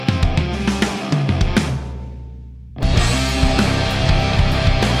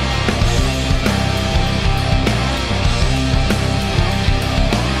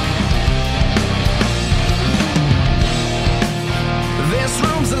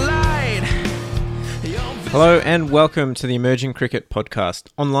Hello and welcome to the Emerging Cricket Podcast,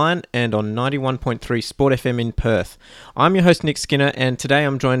 online and on 91.3 Sport FM in Perth. I'm your host Nick Skinner, and today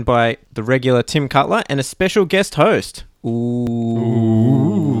I'm joined by the regular Tim Cutler and a special guest host.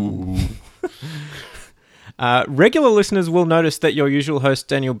 Ooh. Regular listeners will notice that your usual host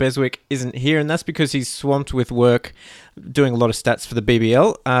Daniel Beswick isn't here, and that's because he's swamped with work doing a lot of stats for the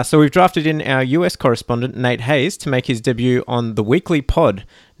BBL. So we've drafted in our US correspondent, Nate Hayes, to make his debut on the weekly pod.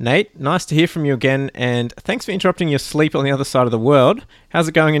 Nate, nice to hear from you again, and thanks for interrupting your sleep on the other side of the world. How's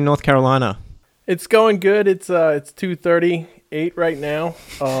it going in North Carolina? It's going good. It's 2:38 right now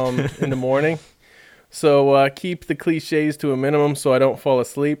in the morning. So keep the cliches to a minimum so I don't fall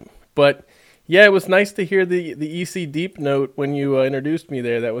asleep. But yeah, it was nice to hear the EC Deep note when you introduced me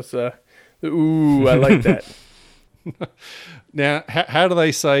there. That was ooh, I like that. Now, how do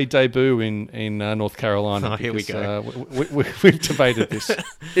they say debut in North Carolina? Oh, here we go. We've debated this.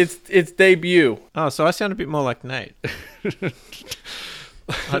 It's debut. Oh, so I sound a bit more like Nate.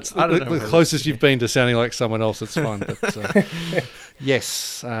 That's the closest you've been to sounding like someone else. It's fun. But,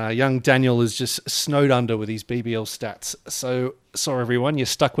 yes, young Daniel is just snowed under with his BBL stats. So, sorry everyone, you're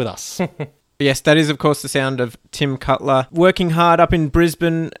stuck with us. Yes, that is of course the sound of Tim Cutler, working hard up in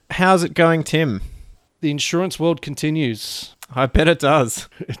Brisbane. How's it going, Tim? The insurance world continues. I bet it does.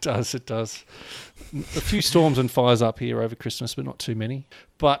 It does. A few storms and fires up here over Christmas, but not too many.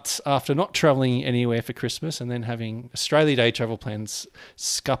 But after not travelling anywhere for Christmas and then having Australia Day travel plans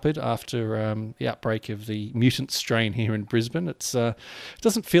scuppered after the outbreak of the mutant strain here in Brisbane, it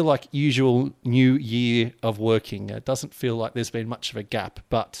doesn't feel like usual new year of working. It doesn't feel like there's been much of a gap,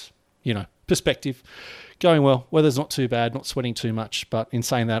 but, you know, perspective. Going well. Weather's not too bad, not sweating too much, but in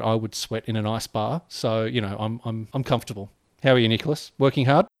saying that, I would sweat in an ice bar. So, you know, I'm comfortable. How are you, Nicholas? Working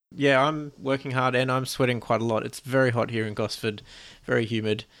hard? Yeah, I'm working hard and I'm sweating quite a lot. It's very hot here in Gosford, very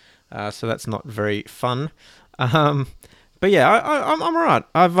humid, so that's not very fun. But yeah, I'm all right.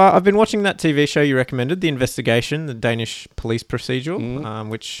 I've been watching that TV show you recommended, The Investigation, the Danish police procedural,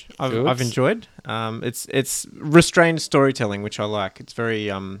 which I've enjoyed. It's restrained storytelling, which I like. It's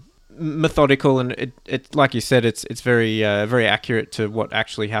very methodical, and it like you said, it's very very accurate to what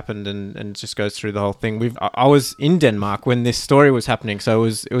actually happened, and just goes through the whole thing. I was in Denmark when this story was happening, so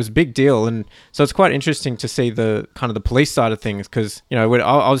it was a big deal, and so it's quite interesting to see the kind of the police side of things, because, you know, when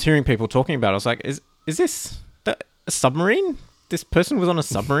I was hearing people talking about it, I was like, is this a submarine? This person was on a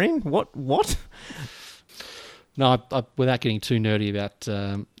submarine? What? No, without getting too nerdy about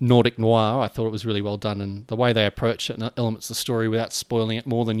Nordic noir, I thought it was really well done, and the way they approach certain elements of the story without spoiling it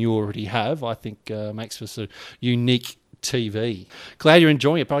more than you already have, I think makes for some unique TV. Glad you're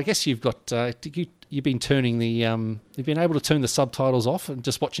enjoying it, but I guess you've got you've been turning you've been able to turn the subtitles off and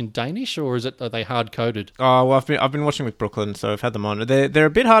just watching Danish, or are they hard coded? Oh well, I've been watching with Brooklyn, so I've had them on. They're a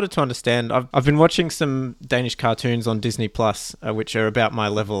bit harder to understand. I've been watching some Danish cartoons on Disney Plus, which are about my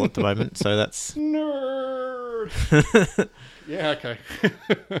level at the moment. So that's yeah, okay.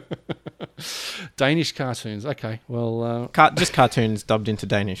 Danish cartoons, okay. Well, just cartoons dubbed into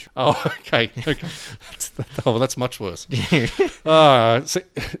Danish. Oh, okay. That's much worse.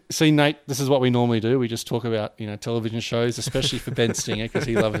 See, Nate, this is what we normally do. We just talk about, you know, television shows, especially for Ben Stinger, because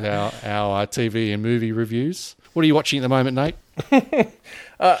he loves our TV and movie reviews. What are you watching at the moment, Nate?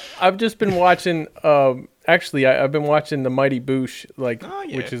 I've just been watching. Actually, I've been watching The Mighty Boosh,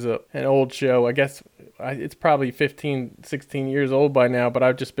 which is an old show. I guess it's probably 15, 16 years old by now, but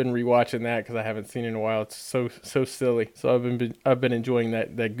I've just been rewatching that because I haven't seen it in a while. It's so silly. So I've been enjoying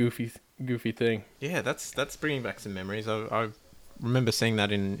that goofy thing. Yeah, that's bringing back some memories. I remember seeing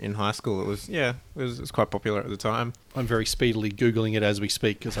that in high school. It was quite popular at the time. I'm very speedily Googling it as we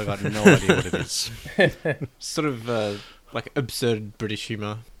speak because I've got no idea what it is. Sort of like absurd British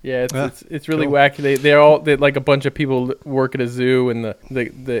humour. Yeah, it's really cool. Wacky. They're like a bunch of people work at a zoo, and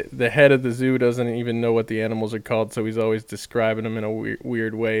the head of the zoo doesn't even know what the animals are called, so he's always describing them in a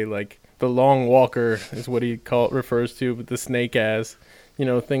weird way. Like the long walker is what he refers to, but the snake as, you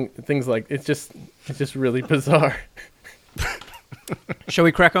know, things like it's just really bizarre. Shall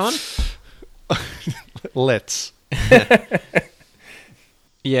we crack on? Let's.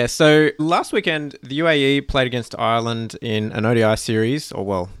 Yeah, so last weekend, the UAE played against Ireland in an ODI series,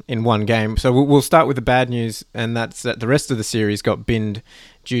 in one game. So we'll start with the bad news, and that's that the rest of the series got binned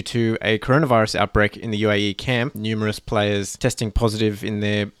due to a coronavirus outbreak in the UAE camp. Numerous players testing positive in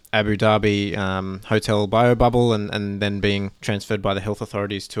their Abu Dhabi hotel biobubble and then being transferred by the health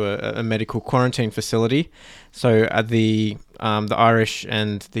authorities to a medical quarantine facility. So the Irish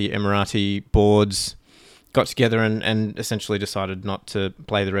and the Emirati boards got together and essentially decided not to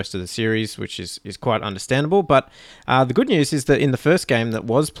play the rest of the series, which is quite understandable. But the good news is that in the first game that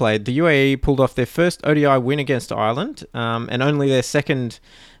was played, the UAE pulled off their first ODI win against Ireland, and only their second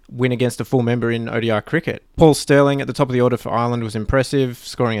win against a full member in ODI cricket. Paul Sterling at the top of the order for Ireland was impressive,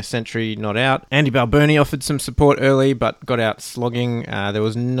 scoring a century not out. Andy Balbirnie offered some support early, but got out slogging. There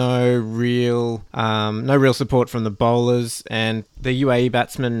was no real support from the bowlers, and the UAE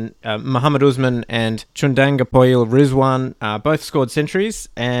batsmen Mohammad Usman and Chundangapoil Rizwan both scored centuries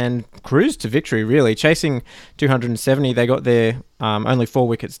and cruised to victory, really. Chasing 270, they got there only 4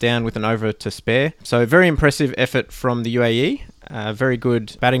 wickets down with an over to spare. So very impressive effort from the UAE. Very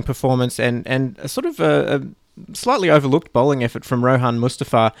good batting performance and a sort of a slightly overlooked bowling effort from Rohan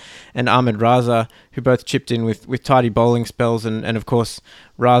Mustafa and Ahmed Raza, who both chipped in with tidy bowling spells. And of course,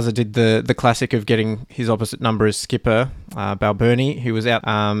 Raza did the classic of getting his opposite number as skipper, Balbirnie, who was out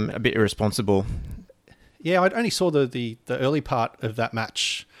a bit irresponsible. Yeah, I only saw the early part of that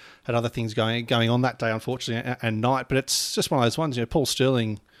match. Had other things going on that day, unfortunately, and night. But it's just one of those ones, Paul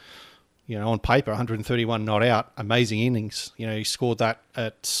Sterling, on paper, 131 not out, amazing innings. He scored that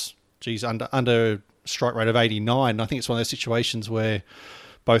at, under strike rate of 89. I think it's one of those situations where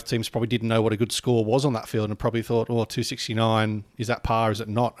both teams probably didn't know what a good score was on that field and probably thought, 269, is that par, is it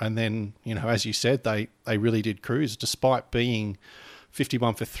not? And then, as you said, they really did cruise, despite being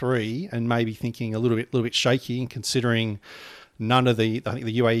 51 for 3 and maybe thinking a little bit shaky, and considering none of I think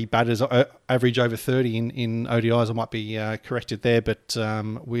the UAE batters average over 30 in ODIs. I might be corrected there, but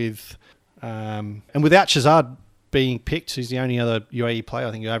and without Shazad being picked, who's the only other UAE player,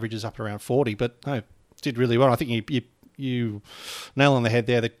 I think, who averages up around 40, but no, did really well. I think you nail on the head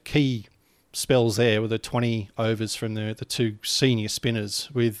there. The key spells there were the 20 overs from the two senior spinners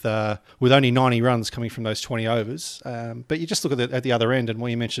with only 90 runs coming from those 20 overs. But you just look at the other end, and when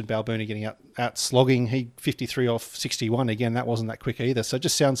you mentioned Balbirnie getting out slogging, he 53 off 61. Again, that wasn't that quick either. So it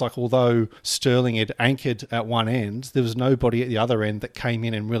just sounds like although Sterling had anchored at one end, there was nobody at the other end that came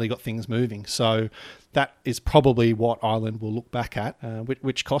in and really got things moving. So that is probably what Ireland will look back at,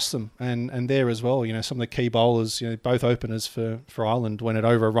 which cost them. And there as well, some of the key bowlers, both openers for Ireland went at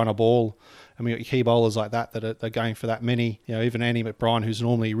over a run a ball. And we got your key bowlers like that are going for that many. Even Andy McBride, who's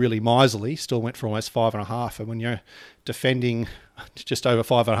normally really miserly, still went for almost 5.5. And when you're defending just over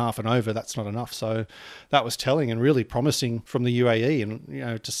 5.5 and over, that's not enough. So that was telling and really promising from the UAE.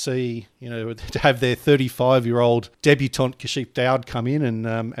 And to see, to have their 35-year-old debutant Kashif Daud come in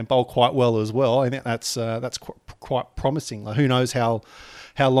and bowl quite well as well. I think that's quite promising. Like, who knows how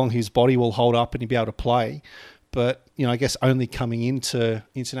long his body will hold up and he'll be able to play. But, I guess only coming into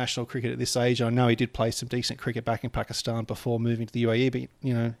international cricket at this age, I know he did play some decent cricket back in Pakistan before moving to the UAE,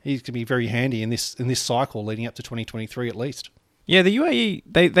 but, he's going to be very handy in this cycle leading up to 2023 at least. Yeah, the UAE,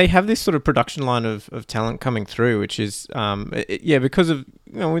 they have this sort of production line of talent coming through, which is, because of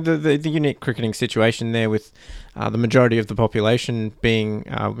the unique cricketing situation there with the majority of the population being,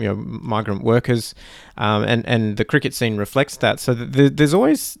 migrant workers, and the cricket scene reflects that. So there's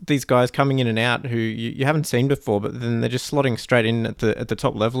always these guys coming in and out who you haven't seen before, but then they're just slotting straight in at the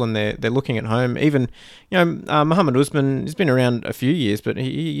top level, and they're looking at home. Even, Mohammad Usman has been around a few years, but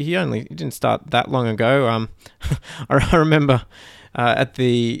he didn't start that long ago. I remember at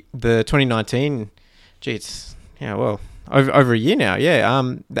the 2019, over a year now,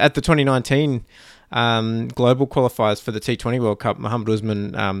 at the 2019 global qualifiers for the T20 World Cup, Mohammad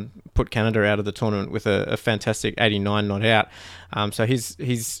Usman put Canada out of the tournament with a fantastic 89 not out. So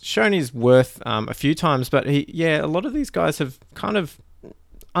he's shown his worth a few times, but a lot of these guys have kind of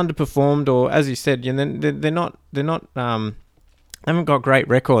underperformed, or as you said, they're not haven't got great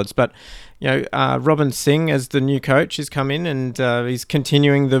records, but Robin Singh as the new coach has come in, and he's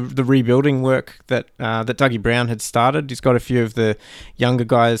continuing the rebuilding work that Dougie Brown had started. He's got a few of the younger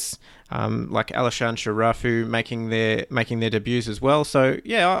guys like Alishan Sharafu making their debuts as well. So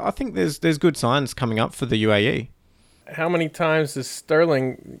I think there's good signs coming up for the UAE. How many times does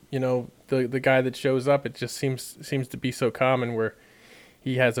Sterling, the guy that shows up, it just seems to be so common where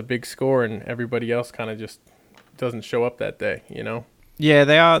he has a big score and everybody else kind of just doesn't show up that day, Yeah,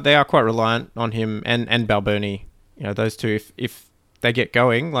 they are quite reliant on him and Balbirnie. Those two, if they get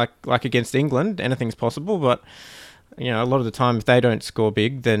going, like against England, anything's possible. But a lot of the time, if they don't score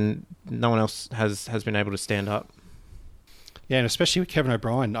big, then no one else has been able to stand up. Yeah, and especially with Kevin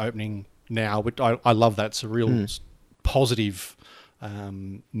O'Brien opening now, but I love that. It's a real positive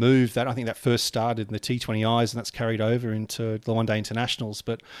move. That I think that first started in the T20Is, and that's carried over into the one-day internationals.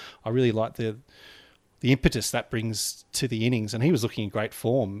 But I really like the impetus that brings to the innings, and he was looking in great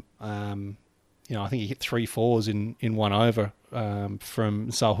form I think he hit 3 fours in one over from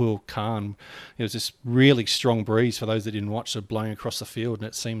Sahul Khan. It was this really strong breeze for those that didn't watch, it blowing across the field, and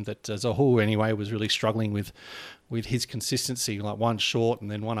it seemed that Sahul anyway was really struggling with his consistency, like one short and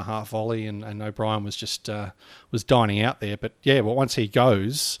then one a half volley, and O'Brien was just was dining out there. But yeah, well, once he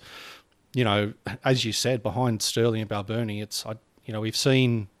goes, as you said, behind Sterling and Balbirnie, we've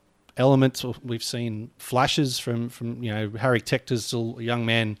seen elements, we've seen flashes from Harry Tector's still a young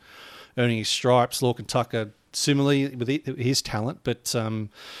man earning his stripes, Lorcan Tucker similarly with his talent, but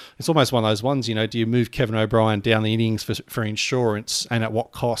it's almost one of those ones, do you move Kevin O'Brien down the innings for insurance, and at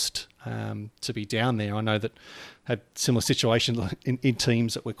what cost to be down there? I know that had similar situations in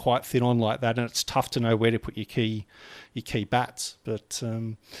teams that were quite thin on like that, and it's tough to know where to put your key bats. But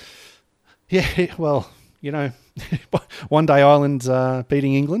one day Ireland's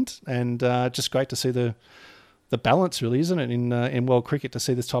beating England, and just great to see the balance, really, isn't it, in world cricket, to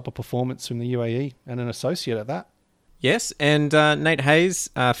see this type of performance from the UAE and an associate at that. Yes, and Nate Hayes,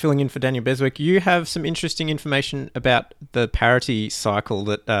 filling in for Daniel Beswick, you have some interesting information about the parity cycle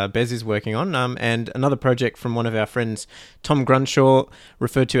that Bez is working on, and another project from one of our friends, Tom Grunshaw,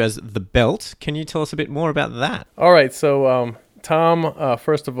 referred to as The Belt. Can you tell us a bit more about that? All right, so Tom,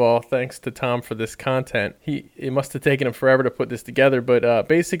 first of all, thanks to Tom for this content. It must have taken him forever to put this together, but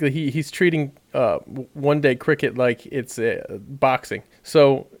basically he's treating one-day cricket like it's boxing.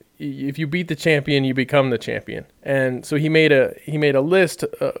 So if you beat the champion, you become the champion. And so he made a list,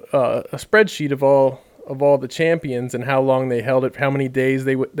 a spreadsheet of all the champions and how long they held it, how many days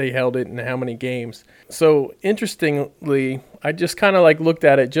they held it, and how many games. So interestingly, I just kind of looked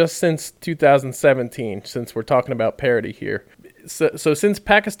at it just since 2017, since we're talking about parity here. So since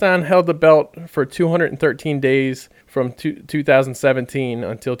Pakistan held the belt for 213 days from 2017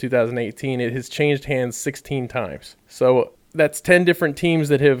 until 2018, it has changed hands 16 times. So that's 10 different teams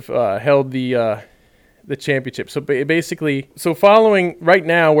that have held the championship. So basically, following right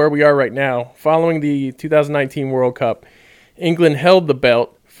now, where we are right now, following the 2019 World Cup, England held the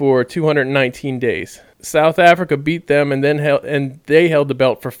belt for 219 days. South Africa beat them and they held the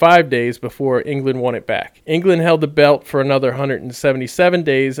belt for 5 days before England won it back. England held the belt for another 177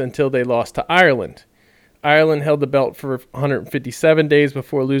 days until they lost to Ireland. Ireland held the belt for 157 days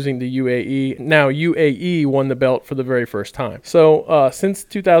before losing to UAE. Now UAE won the belt for the very first time. So since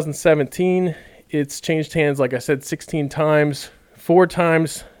 2017, it's changed hands, like I said, 16 times, 4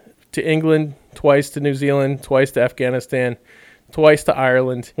 times to England, twice to New Zealand, twice to Afghanistan, twice to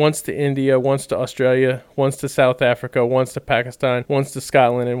Ireland, once to India, once to Australia, once to South Africa, once to Pakistan, once to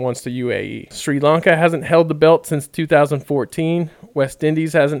Scotland, and once to UAE. Sri Lanka hasn't held the belt since 2014. West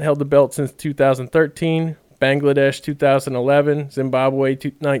Indies hasn't held the belt since 2013. Bangladesh 2011, Zimbabwe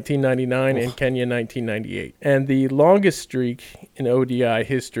 1999, and Kenya 1998. And the longest streak in ODI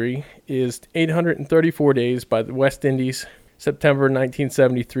history is 834 days by the West Indies, September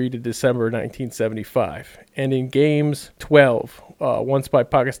 1973 to December 1975. And in games, 12, once by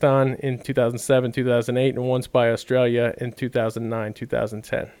Pakistan in 2007, 2008, and once by Australia in 2009,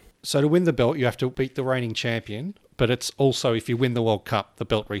 2010. So to win the belt, you have to beat the reigning champion, but it's also, if you win the World Cup, the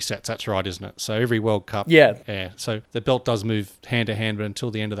belt resets. That's right, isn't it? So every World Cup. Yeah. So the belt does move hand to hand, but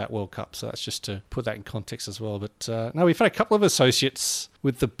until the end of that World Cup. So that's just to put that in context as well. But no, we've had a couple of associates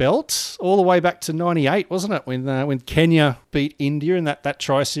with the belt all the way back to 98, wasn't it? When Kenya beat India in that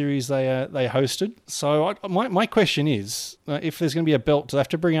tri series they hosted. So my question is, if there's going to be a belt, do they have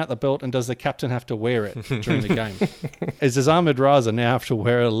to bring out the belt, and does the captain have to wear it during the game? Does Ahmed Raza now have to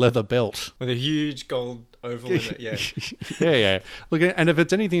wear a leather belt with a huge gold oval in it? Yeah. yeah. Look, and if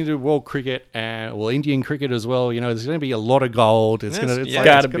it's anything to do with world cricket and Indian cricket as well, there's going to be a lot of gold. It's going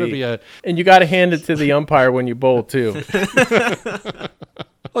to be a, and you got to hand it to the umpire when you bowl too.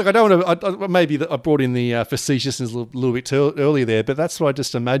 Look, I don't want to. Maybe I brought in the facetiousness a little bit earlier there, but that's what I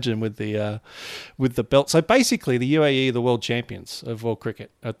just imagine with the belt. So basically, the UAE are the world champions of world cricket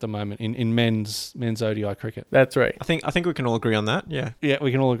at the moment in men's ODI cricket. That's right. I think we can all agree on that. Yeah,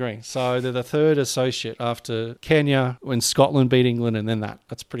 we can all agree. So they're the third associate after Kenya, when Scotland beat England, and then that.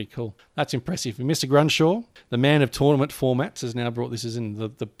 That's pretty cool. That's impressive. And Mr. Grunshaw, the man of tournament formats, has now brought this as in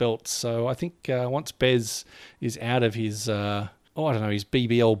the belt. So I think once Bez is out of his his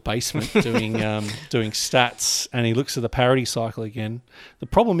BBL basement doing stats, and he looks at the parity cycle again. The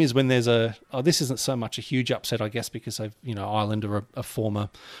problem is when there's this isn't so much a huge upset, I guess, because they've, Ireland are a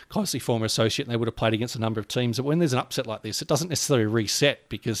closely former associate, and they would have played against a number of teams. But when there's an upset like this, it doesn't necessarily reset,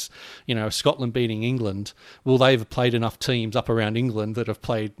 because, Scotland beating England, they've played enough teams up around England that have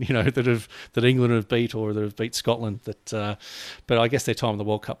played, that England have beat, or that have beat Scotland. But I guess their time in the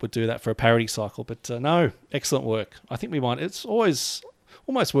World Cup would do that for a parity cycle. But no, excellent work. I think we might. It's always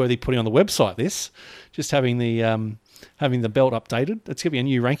almost worthy putting on the website. This, just having the belt updated. It's going to be a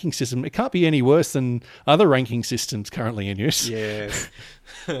new ranking system. It can't be any worse than other ranking systems currently in use. Yes.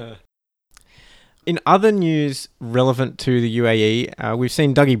 In other news relevant to the UAE, we've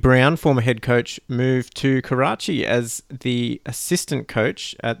seen Dougie Brown, former head coach, move to Karachi as the assistant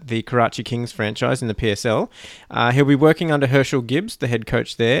coach at the Karachi Kings franchise in the PSL. He'll be working under Herschel Gibbs, the head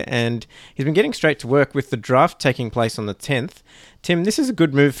coach there, and he's been getting straight to work with the draft taking place on the 10th. Tim, this is a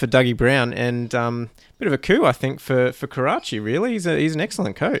good move for Dougie Brown and a bit of a coup, I think, for Karachi, really. He's an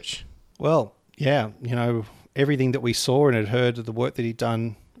excellent coach. Well, yeah, everything that we saw and had heard of the work that he'd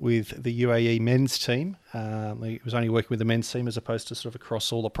done with the UAE men's team. He was only working with the men's team as opposed to sort of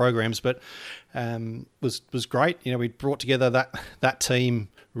across all the programs, but was great. We brought together that team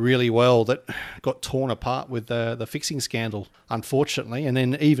really well that got torn apart with the fixing scandal, unfortunately. And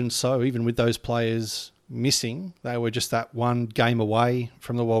then even with those players missing, they were just that one game away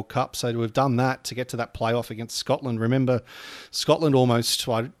from the World Cup. So to have done that, to get to that playoff against Scotland, remember Scotland almost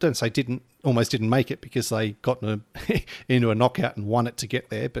didn't make it because they got into a knockout and won it to get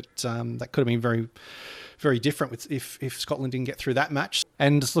there. But that could have been very, very different if Scotland didn't get through that match.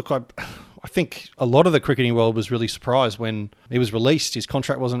 And look, I think a lot of the cricketing world was really surprised when he was released. His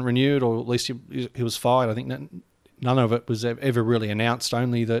contract wasn't renewed, or at least he was fired. I think none of it was ever really announced,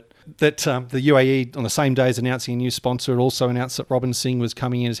 only that the UAE, on the same day as announcing a new sponsor, had also announced that Robin Singh was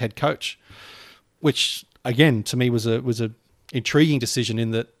coming in as head coach, which, again, to me was a intriguing decision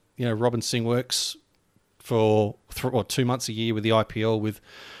in that, Robin Singh works for 2 months a year with the IPL with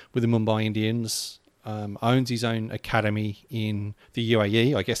the Mumbai Indians, owns his own academy in the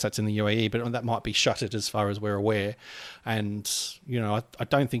UAE. I guess that's in the UAE, but that might be shuttered as far as we're aware. And, I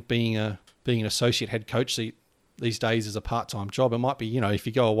don't think being an associate head coach these days is a part-time job. It might be, if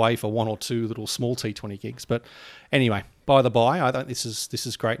you go away for 1 or 2 little small T20 gigs. But anyway, by the by, I think this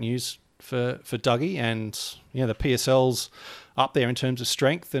is great news for Dougie, and the PSL's up there in terms of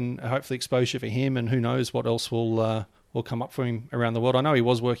strength and hopefully exposure for him, and who knows what else will come up for him around the world. I know he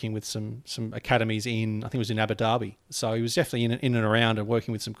was working with some academies I think it was in Abu Dhabi, so he was definitely in and around and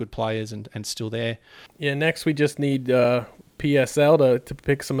working with some good players and still there. Yeah, next we just need PSL to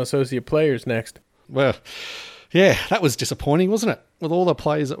pick some associate players next. Well, yeah, that was disappointing, wasn't it? With all the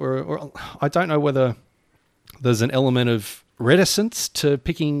players that were, I don't know whether there's an element of reticence to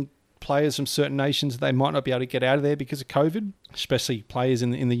picking players from certain nations that they might not be able to get out of there because of COVID, especially players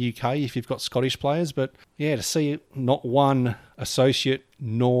in the UK if you've got Scottish players. But yeah, to see not one associate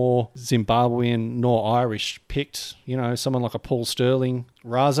nor Zimbabwean nor Irish picked, someone like a Paul Sterling,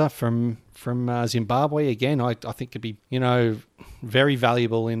 Raza from Zimbabwe, again, I think could be, very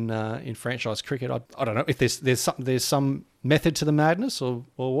valuable in franchise cricket. I don't know if there's some method to the madness or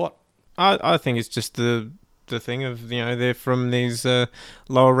what. I think it's just the thing of, they're from these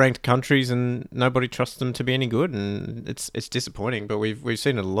lower ranked countries and nobody trusts them to be any good, and it's disappointing, but we've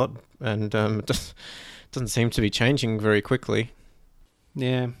seen it a lot, and it just doesn't seem to be changing very quickly.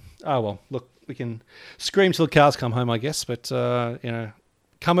 Yeah. Oh well, look, we can scream till the cows come home, I guess, but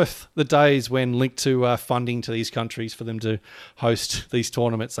cometh the days when linked to funding to these countries for them to host these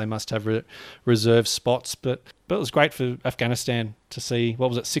tournaments, they must have reserve spots. But it was great for Afghanistan to see,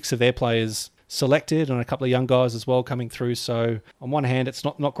 6 of their players selected, and a couple of young guys as well coming through. So on one hand, it's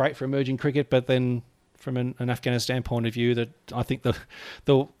not great for emerging cricket, but then from an Afghanistan point of view, that I think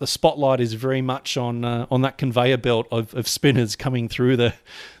the spotlight is very much on that conveyor belt of spinners coming through the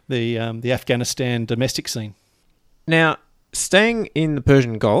Afghanistan domestic scene. Now, staying in the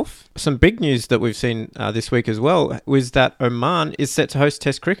Persian Gulf, some big news that we've seen this week as well was that Oman is set to host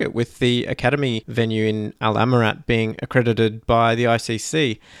Test cricket, with the academy venue in Al Amarat being accredited by the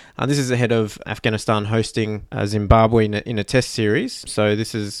ICC. This is ahead of Afghanistan hosting Zimbabwe in a Test series. So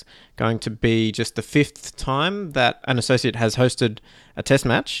this is going to be just the 5th time that an associate has hosted a Test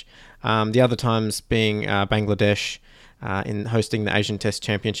match. The other times being Bangladesh, in hosting the Asian Test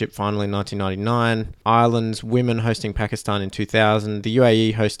Championship final in 1999, Ireland's women hosting Pakistan in 2000, the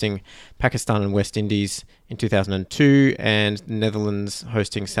UAE hosting Pakistan and West Indies in 2002, and Netherlands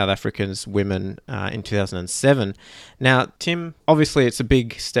hosting South Africa's women in 2007. Now, Tim, obviously it's a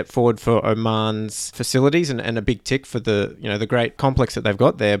big step forward for Oman's facilities and a big tick for the great complex that they've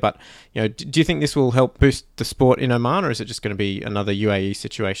got there. But do you think this will help boost the sport in Oman, or is it just going to be another UAE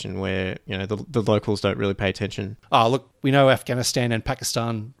situation where the locals don't really pay attention? Oh, look, we know Afghanistan and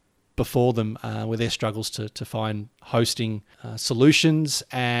Pakistan before them with their struggles to find hosting solutions,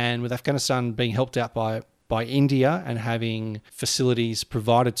 and with Afghanistan being helped out by by India and having facilities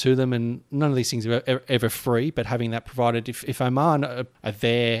provided to them, and none of these things are ever free, but having that provided, if Oman are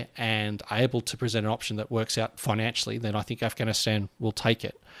there and able to present an option that works out financially, then I think Afghanistan will take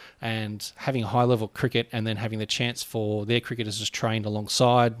it. And having high level cricket and then having the chance for their cricketers just trained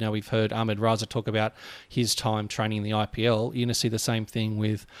alongside. Now we've heard Ahmed Raza talk about his time training in the IPL. You're going to see the same thing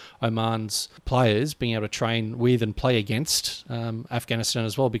with Oman's players being able to train with and play against Afghanistan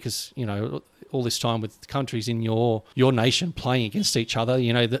as well, because, you know, all this time with countries in your nation playing against each other,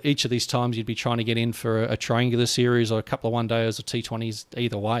 you know, each of these times you'd be trying to get in for a triangular series or a couple of one-dayers or T20s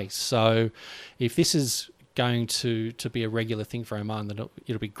either way. So if this is going to be a regular thing for Oman, then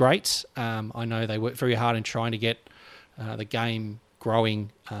it'll be great. I know they work very hard in trying to get the game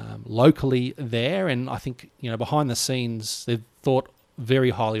growing locally there, and I think, you know, behind the scenes they've thought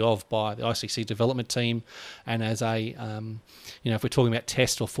very highly of by the ICC development team, and as a you know, if we're talking about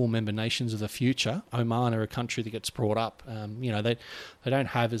test or full member nations of the future, Oman are a country that gets brought up. You know, they don't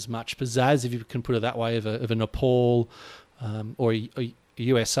have as much pizzazz, if you can put it that way, of a Nepal or a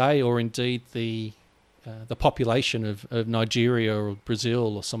USA, or indeed the population of Nigeria or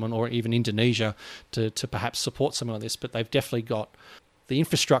Brazil or someone, or even Indonesia, to perhaps support something like this. But they've definitely got the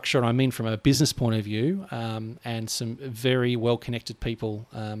infrastructure, and I mean from a business point of view, and some very well-connected people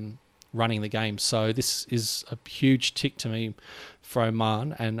running the game. So this is a huge tick to me for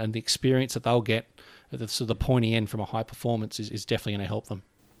Oman, and the experience that they'll get at the sort of the pointy end from a high performance is definitely going to help them.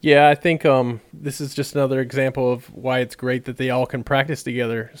 Yeah, I think this is just another example of why it's great that they all can practice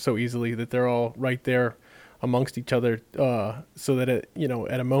together so easily, that they're all right there amongst each other, so that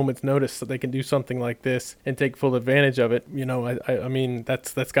at a moment's notice that they can do something like this and take full advantage of it. You know, I mean,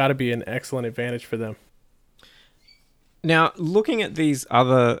 that's got to be an excellent advantage for them. Now, looking at these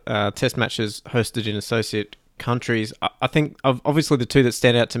other test matches hosted in associate countries, I think obviously the two that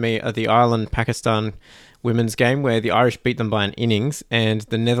stand out to me are the Ireland-Pakistan women's game, where the Irish beat them by an innings, and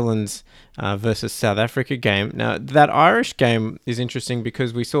the Netherlands versus South Africa game. Now, that Irish game is interesting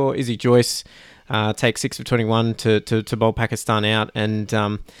because we saw Izzy Joyce take 6 for 21 to bowl Pakistan out, and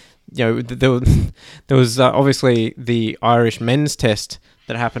you know, there was obviously the Irish men's test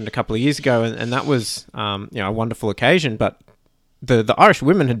that happened a couple of years ago, and that was you know, a wonderful occasion. But the Irish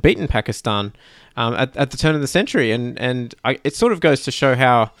women had beaten Pakistan at the turn of the century, and it sort of goes to show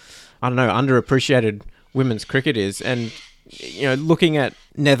how, I don't know, underappreciated women's cricket is. And, you know, looking at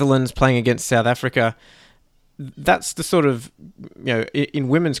Netherlands playing against South Africa, that's the sort of, you know, in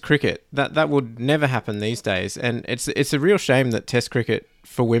women's cricket that would never happen these days. And it's a real shame that Test cricket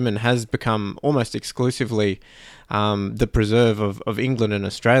for women has become almost exclusively the preserve of England and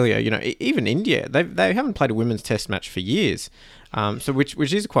Australia. You know, even India, they haven't played a women's Test match for years, so which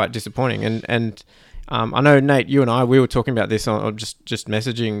is quite disappointing. And I know, Nate, you and I, we were talking about this on just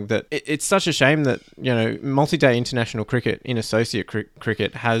messaging, that it's such a shame that, you know, multi-day international cricket in associate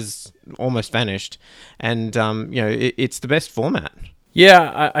cricket has almost vanished, and you know, it's the best format.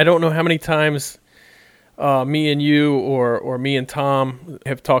 Yeah, I don't know how many times me and you or me and Tom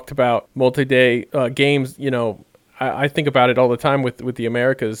have talked about multi-day games. You know, I think about it all the time with the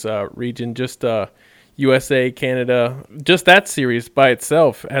Americas region, just USA, Canada, just that series by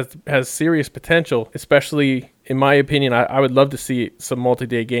itself has serious potential, especially in my opinion. I would love to see some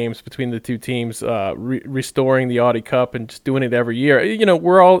multi-day games between the two teams, restoring the Audi Cup and just doing it every year. You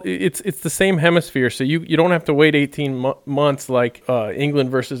know, it's the same hemisphere, so you don't have to wait 18 months like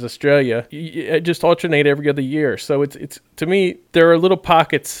England versus Australia. You just alternate every other year. So it's to me, there are little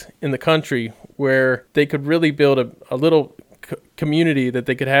pockets in the country where they could really build a little community that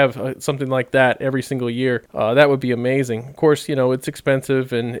they could have something like that every single year. That would be amazing. Of course, you know, it's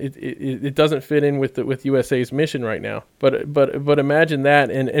expensive and it doesn't fit in with USA's mission right now. But imagine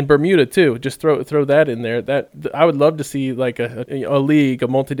that, and Bermuda too. Just throw that in there. That I would love to see, like a league, a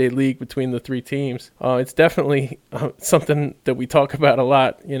multi-day league between the three teams. It's definitely something that we talk about a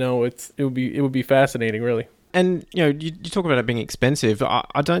lot. You know, it would be fascinating, really. And you know, you talk about it being expensive.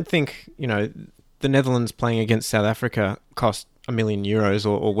 I don't think, you know, the Netherlands playing against South Africa cost €1 million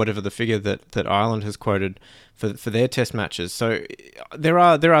or whatever the figure that Ireland has quoted for their test matches. So there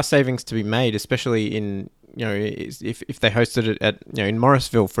are savings to be made, especially in, you know, if they hosted it at, you know, in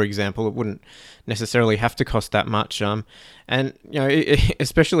Morrisville, for example, it wouldn't necessarily have to cost that much. And you know,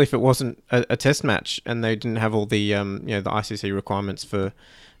 especially if it wasn't a test match and they didn't have all the you know, the ICC requirements for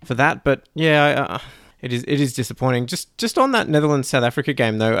that. But yeah. It is disappointing. Just on that Netherlands-South Africa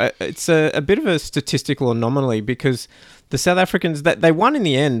game, though, it's a bit of a statistical anomaly because the South Africans, they won in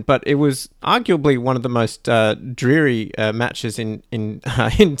the end, but it was arguably one of the most dreary matches in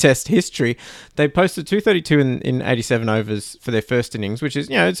Test history. They posted 232 in 87 overs for their first innings, which is,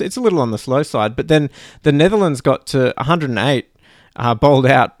 it's a little on the slow side. But then the Netherlands got to 108. Bowled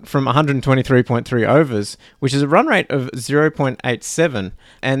out from 123.3 overs, which is a run rate of 0.87,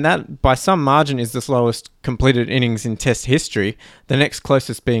 and that by some margin is the slowest completed innings in Test history. The next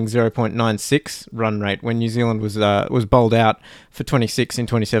closest being 0.96 run rate when New Zealand was bowled out for 26 in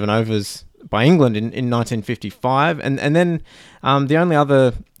 27 overs by England in 1955, and then the only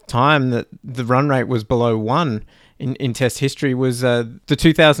other time that the run rate was below 1 in Test history was the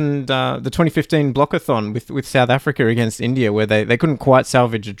 2015 blockathon with South Africa against India, where they couldn't quite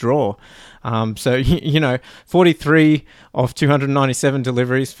salvage a draw. So 43 of 297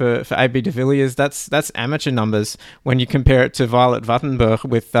 deliveries for AB de Villiers. That's amateur numbers when you compare it to Violet Vattenberg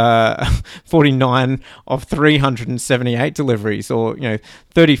with 49 of 378 deliveries, or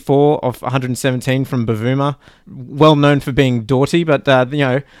 34 of 117 from Bavuma, well known for being naughty, but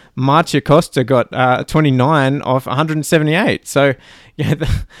Marcia Costa got 29 of 178. So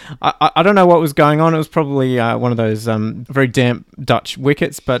I don't know what was going on. It was probably one of those very damp Dutch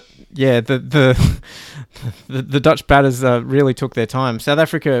wickets, but the Dutch batters really took their time. South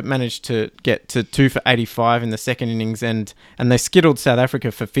Africa managed to get to 2 for 85 in the second innings, and they skittled South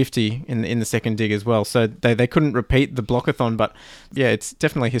Africa for 50 in the second dig as well. So they couldn't repeat the blockathon, but it's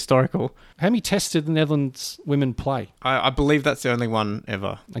definitely historical. How many tests did the Netherlands women play? I believe that's the only one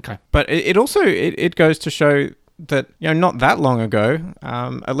ever. Okay. But it also goes to show that not that long ago,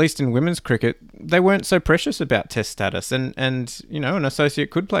 at least in women's cricket, they weren't so precious about Test status, and an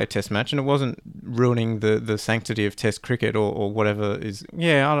associate could play a Test match, and it wasn't ruining the sanctity of Test cricket or whatever is.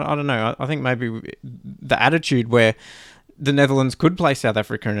 I don't know. I think maybe the attitude where the Netherlands could play South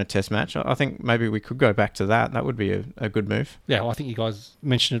Africa in a Test match, I think maybe we could go back to that. That would be a good move. Yeah, well, I think you guys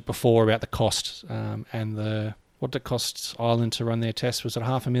mentioned it before about the cost and what did it cost Ireland to run their test? Was it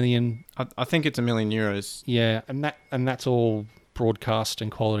 $500,000? I think it's €1 million. Yeah, and that's all broadcast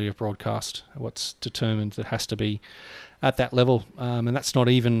and quality of broadcast. What's determined that has to be at that level, and that's not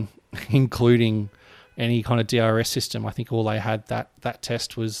even including any kind of DRS system. I think all they had that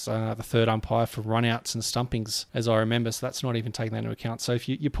test was the third umpire for runouts and stumpings, as I remember. So that's not even taking that into account. So if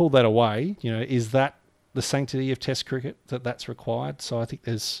you pull that away, is that the sanctity of Test cricket that's required? So I think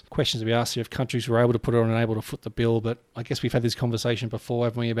there's questions to be asked here if countries were able to put it on and able to foot the bill. But I guess we've had this conversation before,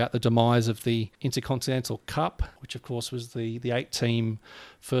 haven't we, about the demise of the Intercontinental Cup, which of course was the 8-team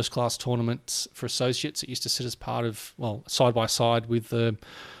first-class tournament for associates. It used to sit as part of, side by side with the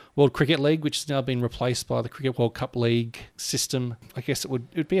World Cricket League, which has now been replaced by the Cricket World Cup League system. I guess it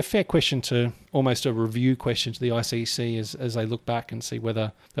would be a fair question, to almost a review question to the ICC as they look back and see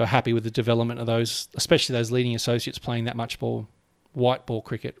whether they were happy with the development of those, especially those leading associates playing that much more white ball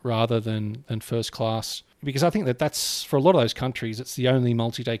cricket rather than first class. Because I think that's, for a lot of those countries, it's the only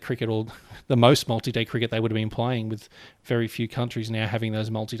multi-day cricket, or the most multi-day cricket they would have been playing, with very few countries now having those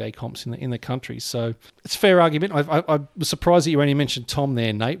multi-day comps in the countries. So it's a fair argument. I was surprised that you only mentioned Tom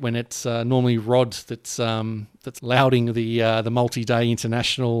there, Nate, when it's normally Rod that's lauding the multi-day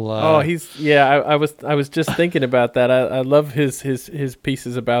international. I was just thinking about that. I love his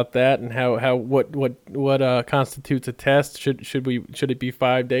pieces about that, and how what constitutes a test. Should it be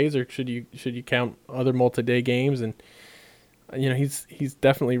 5 days, or should you count other multi-day games? And he's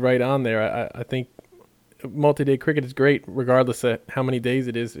definitely right on there. I think multi-day cricket is great regardless of how many days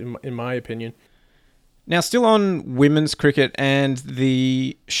it is, in my opinion. Now, still on women's cricket, and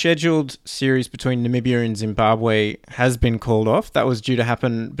the scheduled series between Namibia and Zimbabwe has been called off. That was due to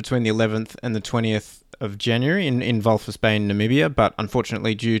happen between the 11th and the 20th of January in Walvis Bay in Namibia, but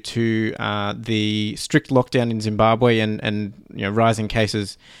unfortunately due to the strict lockdown in Zimbabwe and rising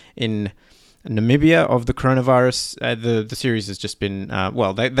cases in Namibia of the coronavirus, the series has just been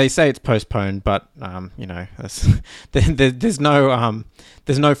they say it's postponed, but there's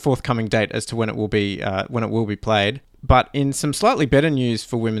no forthcoming date as to when it will be played. But in some slightly better news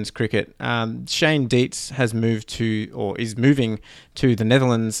for women's cricket, Shane Dietz has is moving to the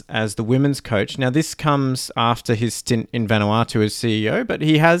Netherlands as the women's coach. Now, this comes after his stint in Vanuatu as CEO, but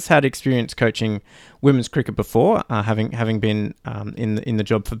he has had experience coaching women's cricket before, having been in the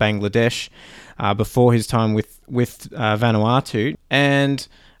job for Bangladesh before his time with Vanuatu. And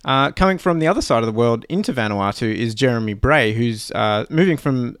coming from the other side of the world into Vanuatu is Jeremy Bray, who's moving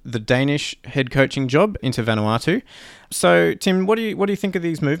from the Danish head coaching job into Vanuatu. So, Tim, what do you think of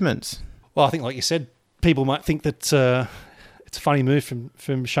these movements? Well, I think, like you said, people might think that it's a funny move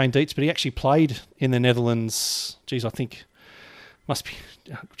from Shane Dietz, but he actually played in the Netherlands. Geez, I think must be.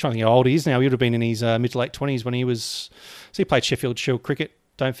 I'm trying to think how old he is now. He would have been in his mid to late 20s when he was. So he played Sheffield Shield cricket.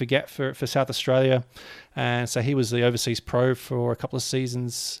 Don't forget for South Australia, and so he was the overseas pro for a couple of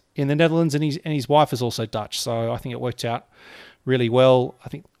seasons in the Netherlands, and his wife is also Dutch. So I think it worked out really well. I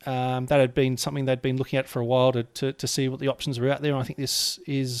think that had been something they'd been looking at for a while to see what the options were out there. And I think this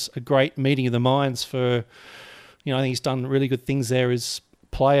is a great meeting of the minds for. I think he's done really good things there as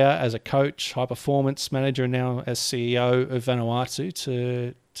player, as a coach, high performance manager, and now as CEO of Vanuatu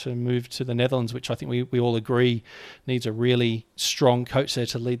to move to the Netherlands, which I think we all agree needs a really strong coach there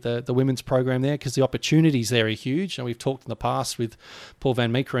to lead the women's program there, because the opportunities there are huge. And we've talked in the past with Paul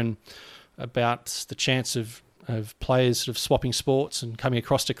van Meekeren about the chance of players sort of swapping sports and coming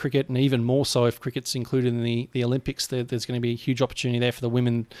across to cricket, and even more so if cricket's included in the Olympics. There's going to be a huge opportunity there for the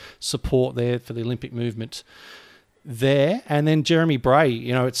women support there for the Olympic movement there. And then Jeremy Bray,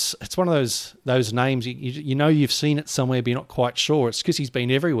 it's one of those names you've seen it somewhere but you're not quite sure. It's because he's been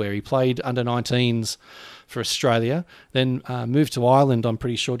everywhere. He played under 19s for Australia, then moved to Ireland, I'm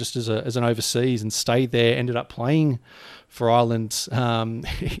pretty sure, just as an overseas, and stayed there, ended up playing for Ireland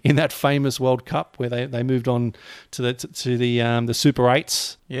in that famous World Cup where they moved on to the Super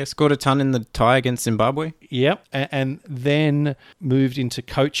 8s. Yeah, scored a ton in the tie against Zimbabwe. Yep, and then moved into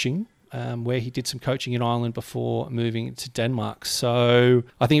coaching, where he did some coaching in Ireland before moving to Denmark. So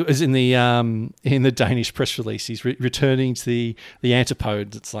I think it was in the Danish press release, he's returning to the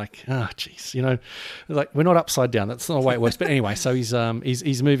antipodes. It's like, geez, like we're not upside down. That's not the way it works. But anyway, so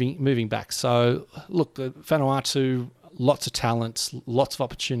he's moving back. So look, Vanuatu, lots of talent, lots of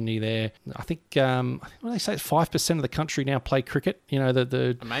opportunity there. I think what they say, 5% of the country now play cricket.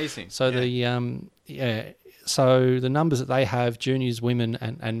 Amazing. So So the numbers that they have, juniors, women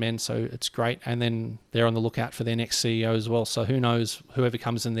and men, so it's great. And then they're on the lookout for their next CEO as well. So who knows, whoever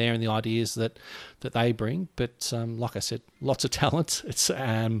comes in there and the ideas that they bring. But like I said, lots of talent. It's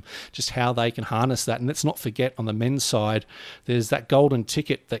just how they can harness that. And let's not forget, on the men's side, there's that golden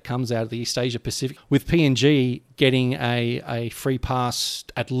ticket that comes out of the East Asia Pacific, with PNG getting a free pass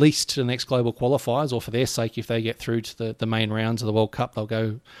at least to the next global qualifiers, or for their sake, if they get through to the main rounds of the World Cup, they'll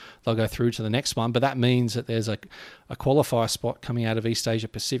go through to the next one. But that means that there's a qualifier spot coming out of East Asia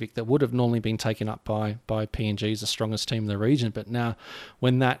Pacific that would have normally been taken up by PNG as the strongest team in the region. But now,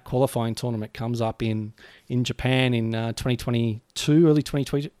 when that qualifying tournament comes up in Japan in 2022, early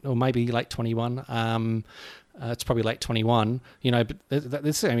 2020, or maybe late 21, it's probably late 21, but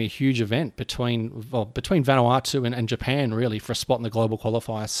this is going to be a huge event between Vanuatu and Japan, really, for a spot in the global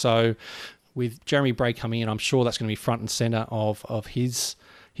qualifier. So with Jeremy Bray coming in, I'm sure that's going to be front and centre of his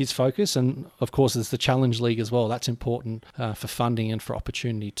focus. And of course, there's the Challenge League as well. That's important for funding and for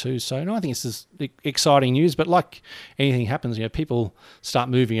opportunity too. So I think this is exciting news. But like anything happens, people start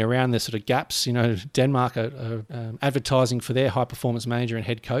moving around. There's sort of gaps. Denmark are advertising for their high performance manager and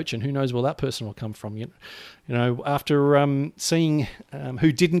head coach, and who knows where that person will come from. After seeing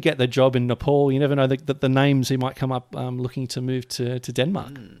who didn't get the job in Nepal, you never know the names who might come up looking to move to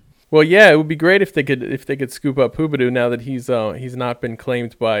Denmark. Well, yeah, it would be great if they could scoop up Pubadu now that he's not been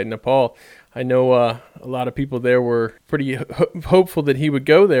claimed by Nepal. I know a lot of people there were pretty hopeful that he would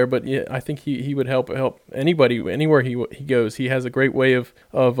go there, but yeah, I think he would help anybody anywhere he goes. He has a great way of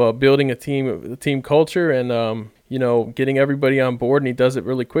building a team culture and getting everybody on board, and he does it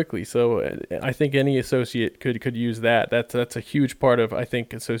really quickly. So I think any associate could use that. That's a huge part of, I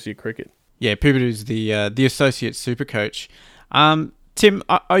think, associate cricket. Yeah, Pubadu's the associate super coach. Tim,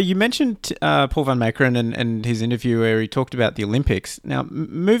 you mentioned Paul van Meekeren and his interview where he talked about the Olympics. Now,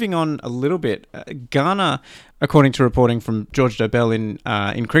 moving on a little bit, Ghana, according to reporting from George Dobell in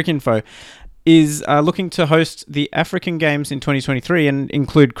Cricinfo, is looking to host the African Games in 2023 and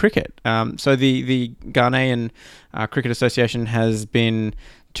include cricket. So the Ghanaian Cricket Association has been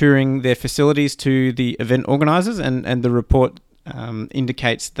touring their facilities to the event organisers, and the report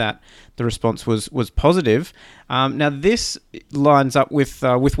indicates that the response was positive. Now this lines up with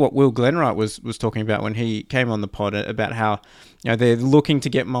what Will Glenwright was talking about when he came on the pod about how they're looking to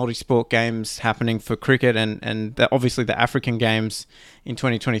get multi-sport games happening for cricket, and obviously the African Games in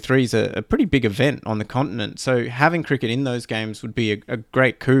 2023 is a pretty big event on the continent. So having cricket in those games would be a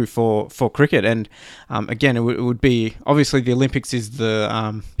great coup for cricket. And again, it would be, obviously the Olympics is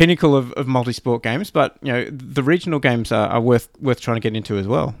the pinnacle of multi-sport games, but the regional games are worth trying to get into as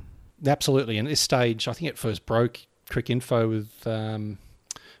well. Absolutely. And at this stage, I think it first broke Cricinfo with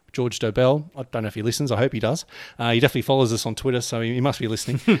George Dobell. I don't know if he listens. I hope he does. He definitely follows us on Twitter, so he must be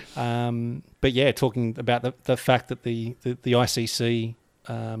listening. But yeah, talking about the fact that the ICC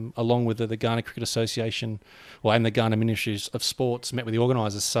along with the Ghana Cricket Association, and the Ghana Ministries of Sports, met with the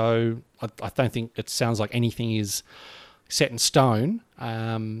organisers. So I don't think it sounds like anything is set in stone,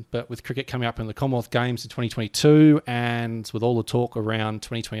 but with cricket coming up in the Commonwealth Games in 2022 and with all the talk around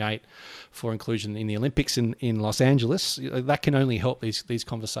 2028 for inclusion in the Olympics in Los Angeles, that can only help these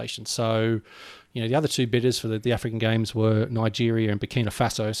conversations. So, the other two bidders for the African Games were Nigeria and Burkina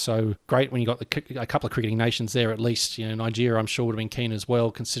Faso. So great when you got a couple of cricketing nations there at least. Nigeria, I'm sure, would have been keen as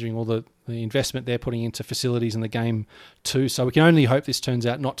well, considering all the investment they're putting into facilities in the game too. So we can only hope this turns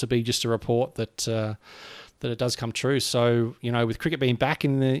out not to be just a report that it does come true. So, with cricket being back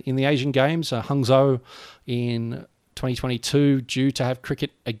in the Asian Games, Hangzhou in 2022 due to have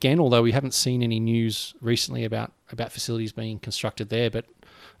cricket again, although we haven't seen any news recently about facilities being constructed there. But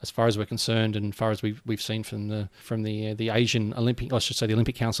as far as we're concerned, and as far as we've seen from the Asian Olympic, I should say the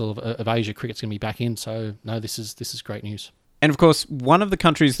Olympic Council of Asia, cricket's going to be back in. So no, this is great news. And of course, one of the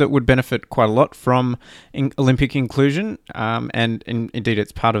countries that would benefit quite a lot from Olympic inclusion, and indeed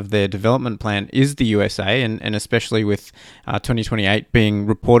it's part of their development plan, is the USA, and especially with 2028 being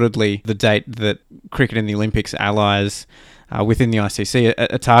reportedly the date that cricket and the Olympics allies within the ICC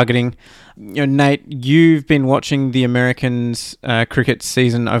are targeting. Nate, you've been watching the Americans' cricket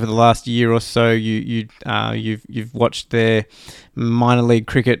season over the last year or so. You've watched their minor league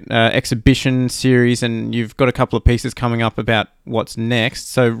cricket exhibition series, and you've got a couple of pieces coming up about what's next.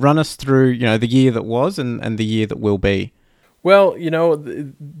 So run us through, the year that was and the year that will be. Well,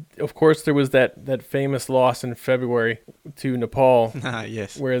 of course, there was that famous loss in February to Nepal,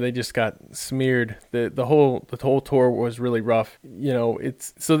 yes, where they just got smeared. The whole tour was really rough.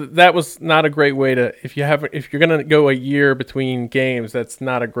 That was not a great way to if you're gonna go a year between games. That's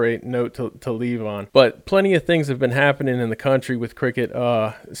not a great note to leave on. But plenty of things have been happening in the country with cricket,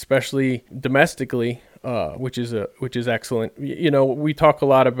 especially domestically. Which is excellent. We talk a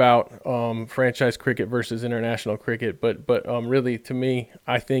lot about franchise cricket versus international cricket, but really, to me,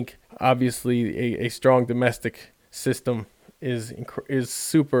 I think obviously a strong domestic system is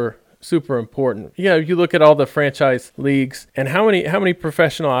super important. You look at all the franchise leagues and how many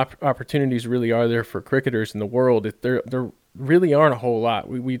professional opportunities really are there for cricketers in the world. There really aren't a whole lot.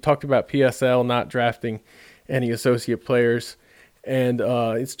 We talked about PSL not drafting any associate players. And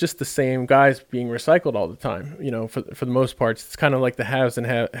it's just the same guys being recycled all the time, for the most part. It's kind of like the haves and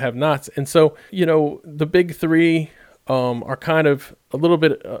have-nots. And so, the big three are kind of a little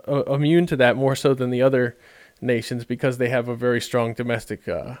bit immune to that more so than the other nations because they have a very strong domestic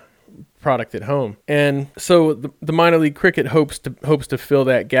product at home. And so the minor league cricket hopes to fill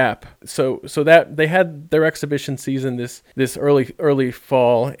that gap. So that they had their exhibition season this early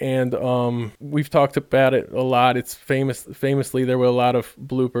fall, and we've talked about it a lot. It's famously there were a lot of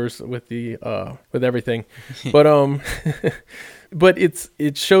bloopers with everything. But but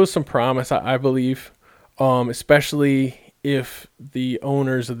it shows some promise, I believe, especially if the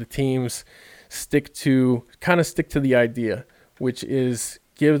owners of the teams stick to the idea, which is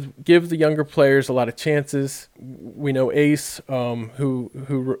give the younger players a lot of chances. We know Ace,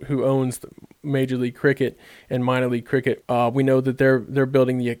 who owns Major League Cricket and minor league cricket. We know that they're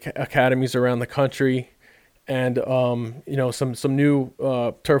building the academies around the country, and some new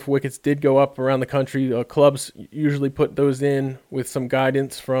turf wickets did go up around the country. Clubs usually put those in with some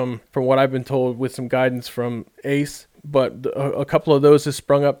guidance from what I've been told, with some guidance from Ace. But a couple of those have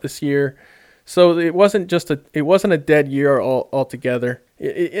sprung up this year. So it wasn't a dead year altogether.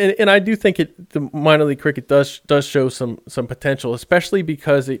 And I do think the minor league cricket does show some potential, especially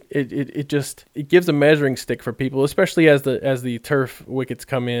because it gives a measuring stick for people, especially as the turf wickets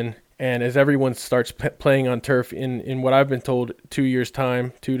come in and as everyone starts playing on turf in what I've been told 2 years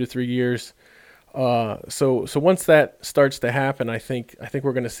time, 2 to 3 years. So once that starts to happen, I think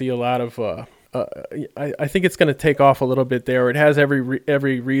we're going to see a lot of. I think it's going to take off a little bit there. It has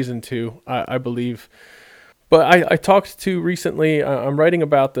every reason to, I believe. But I talked to recently, I'm writing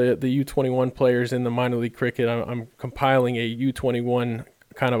about the U21 players in the minor league cricket. I'm compiling a U21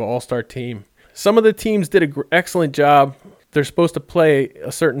 kind of all-star team. Some of the teams did an excellent job. They're supposed to play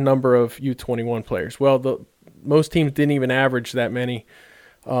a certain number of U21 players. Well, most teams didn't even average that many.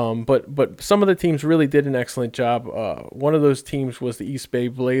 But some of the teams really did an excellent job. One of those teams was the East Bay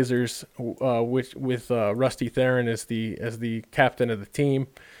Blazers, with Rusty Theron as the captain of the team.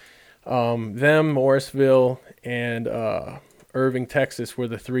 Morrisville, and Irving, Texas were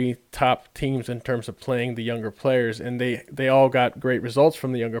the three top teams in terms of playing the younger players, and they all got great results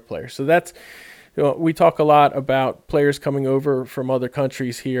from the younger players. So that's, we talk a lot about players coming over from other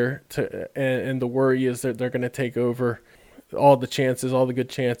countries here and the worry is that they're going to take over all the good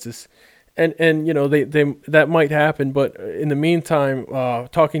chances. And they that might happen, but in the meantime,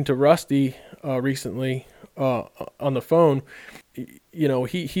 talking to Rusty recently on the phone,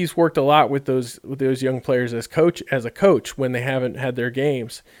 he's worked a lot with those young players as a coach when they haven't had their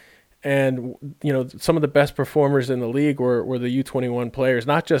games. And, some of the best performers in the league were the U21 players,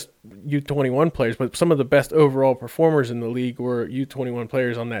 not just U21 players, but some of the best overall performers in the league were U21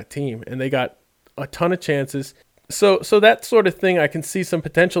 players on that team. And they got a ton of chances. So that sort of thing, I can see some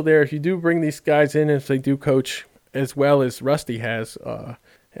potential there if you do bring these guys in, if they do coach as well as Rusty has.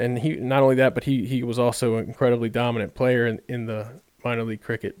 And he, not only that, but he was also an incredibly dominant player in the minor league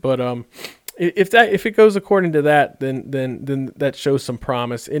cricket. But if it goes according to that, then that shows some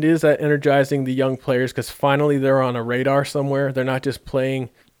promise. It is energizing the young players because finally they're on a radar somewhere. They're not just playing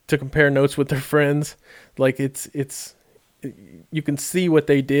to compare notes with their friends. Like it's you can see what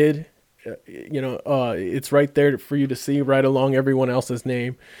they did. It's right there for you to see, right along everyone else's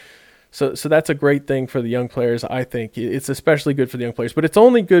name. So that's a great thing for the young players. I think it's especially good for the young players, but it's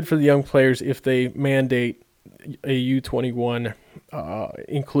only good for the young players if they mandate a U21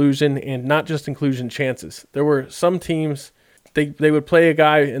 inclusion, and not just inclusion chances. There were some teams they would play a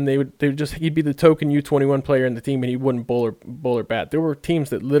guy and he'd be the token U21 player in the team and he wouldn't bowl or bat. There were teams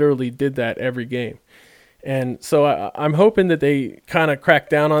that literally did that every game. And so I'm hoping that they kind of crack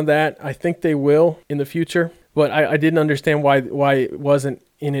down on that. I think they will in the future, but I didn't understand why it wasn't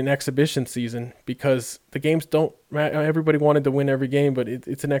in an exhibition season, because the games don't. Everybody wanted to win every game, but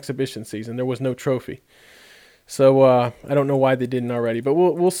it's an exhibition season. There was no trophy. So I don't know why they didn't already, but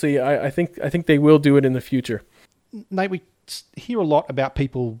we'll see. I think they will do it in the future. Nate, we hear a lot about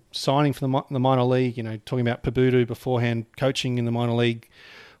people signing for the minor league. Talking about Pabudu beforehand, coaching in the minor league.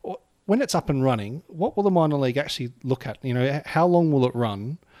 When it's up and running, what will the minor league actually look at? How long will it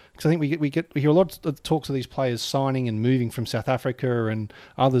run? Because I think we hear a lot of talks of these players signing and moving from South Africa and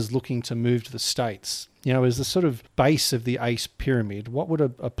others looking to move to the States. As the sort of base of the ACE pyramid, what would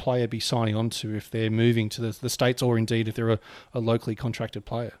a player be signing on to if they're moving to the States, or indeed if they're a locally contracted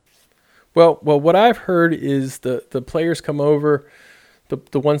player? Well, what I've heard is the players come over,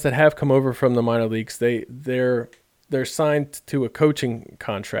 the ones that have come over from the minor leagues, they're signed to a coaching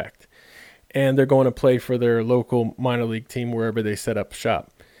contract, and they're going to play for their local minor league team wherever they set up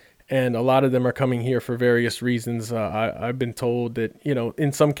shop. And a lot of them are coming here for various reasons. I've been told that,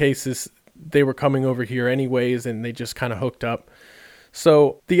 in some cases they were coming over here anyways and they just kind of hooked up.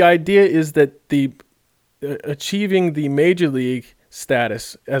 So the idea is that achieving the major league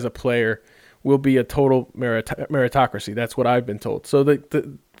status as a player will be a total meritocracy. That's what I've been told. So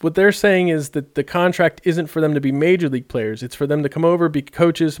what they're saying is that the contract isn't for them to be major league players. It's for them to come over, be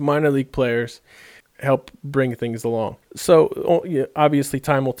coaches, minor league players, help bring things along. So obviously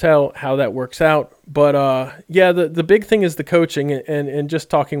time will tell how that works out. But the big thing is the coaching, and just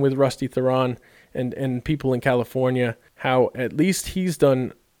talking with Rusty Theron and people in California, how at least he's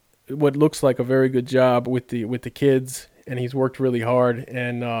done what looks like a very good job with the kids, and he's worked really hard.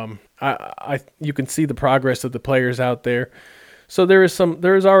 And you can see the progress of the players out there. So there is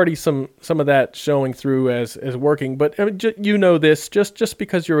already some of that showing through as working. But I mean, this just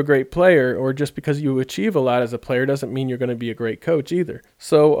because you're a great player or just because you achieve a lot as a player doesn't mean you're going to be a great coach either.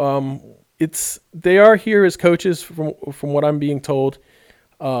 So they are here as coaches from what I'm being told.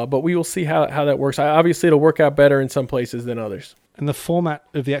 But we will see how that works. Obviously, it'll work out better in some places than others. And the format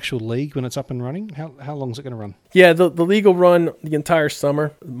of the actual league when it's up and running, how long is it going to run? Yeah, the league will run the entire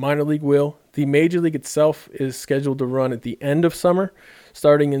summer. The minor league will. The major league itself is scheduled to run at the end of summer,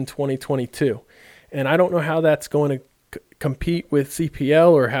 starting in 2022. And I don't know how that's going to compete with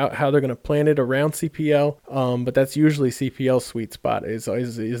CPL or how they're going to plan it around CPL. But that's usually CPL's sweet spot is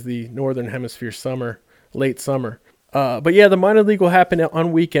the Northern Hemisphere summer, late summer. But yeah, the minor league will happen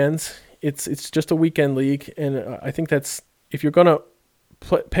on weekends. It's just a weekend league, and I think that's, if you're going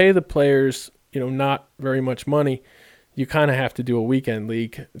to pay the players, not very much money, you kind of have to do a weekend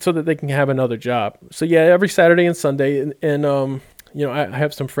league so that they can have another job. So yeah, every Saturday and Sunday, and I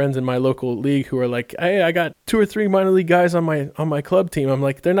have some friends in my local league who are like, hey, I got 2 or 3 minor league guys on my club team. I'm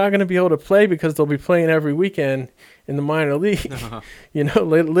like, they're not going to be able to play because they'll be playing every weekend in the minor league. Uh-huh.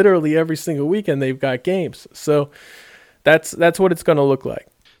 Literally every single weekend they've got games. So that's what it's going to look like.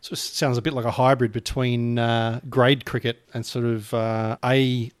 So it sounds a bit like a hybrid between grade cricket and sort of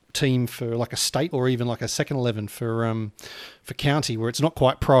a team for like a state, or even like a second 11 for county, where it's not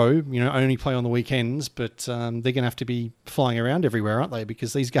quite pro, only play on the weekends, but they're going to have to be flying around everywhere, aren't they?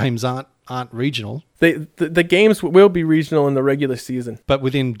 Because these games aren't regional. The games will be regional in the regular season, but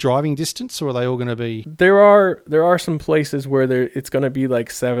within driving distance, or are they all going to be? There are some places where it's going to be like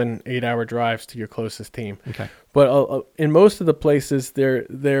 7-8 hour drives to your closest team. Okay, but in most of the places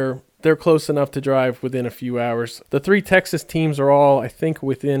they're they're close enough to drive within a few hours. The 3 Texas teams are all, I think,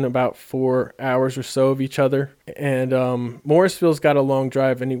 within about 4 hours or so of each other. And Morrisville's got a long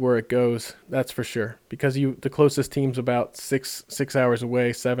drive anywhere it goes, that's for sure. Because the closest team's about 6 hours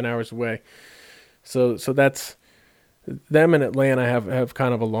away, 7 hours away. So that's them and Atlanta have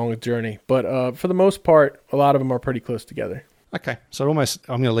kind of a long journey. But for the most part, a lot of them are pretty close together. Okay, so I'm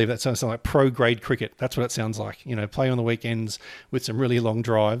going to leave that sound like pro-grade cricket. That's what it sounds like. Play on the weekends with some really long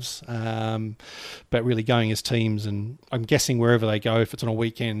drives, but really going as teams. And I'm guessing wherever they go, if it's on a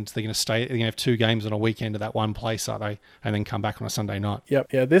weekend, they're going to have 2 games on a weekend at that one place, are they? And then come back on a Sunday night. Yep.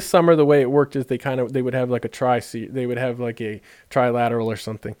 Yeah. This summer, the way it worked is they would have like they would have like a trilateral or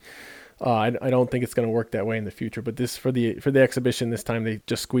something. I don't think it's going to work that way in the future, but this for the exhibition this time they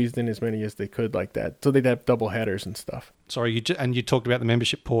just squeezed in as many as they could like that, so they'd have double headers and stuff. Sorry, you talked about the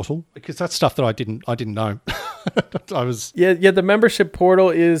membership portal, because that's stuff that I didn't know. The membership portal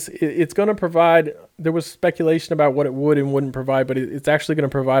it's going to provide. There was speculation about what it would and wouldn't provide, but it's actually going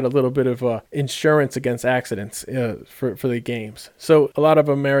to provide a little bit of insurance against accidents for the games. So a lot of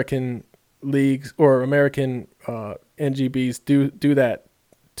American leagues or American NGBs do that.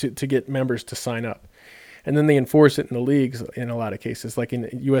 To get members to sign up. And then they enforce it in the leagues in a lot of cases. Like in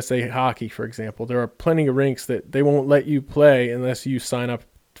USA Hockey, for example, there are plenty of rinks that they won't let you play unless you sign up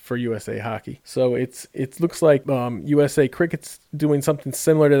for USA Hockey. So it looks like USA Cricket's doing something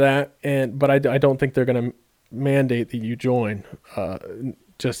similar to that, but I don't think they're going to mandate that you join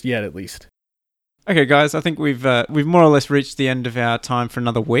just yet, at least. Okay, guys, I think we've more or less reached the end of our time for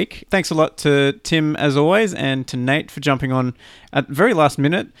another week. Thanks a lot to Tim, as always, and to Nate for jumping on at the very last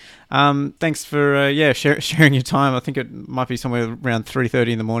minute. Thanks for sharing your time. I think it might be somewhere around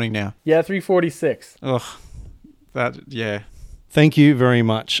 3:30 in the morning now. Yeah, 3:46. Yeah. Thank you very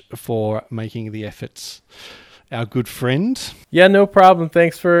much for making the efforts, our good friend. Yeah, no problem.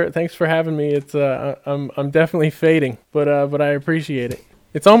 Thanks for having me. It's I'm definitely fading, but I appreciate it.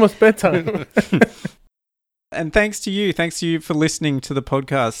 It's almost bedtime. And thanks to you for listening to the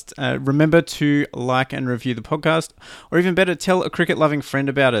podcast. Remember to like and review the podcast, or even better, tell a cricket-loving friend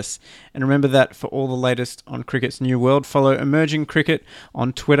about us. And remember that for all the latest on cricket's new world, follow Emerging Cricket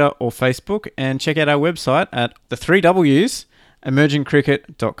on Twitter or Facebook, and check out our website at the 3Ws,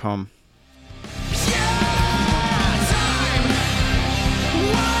 emergingcricket.com.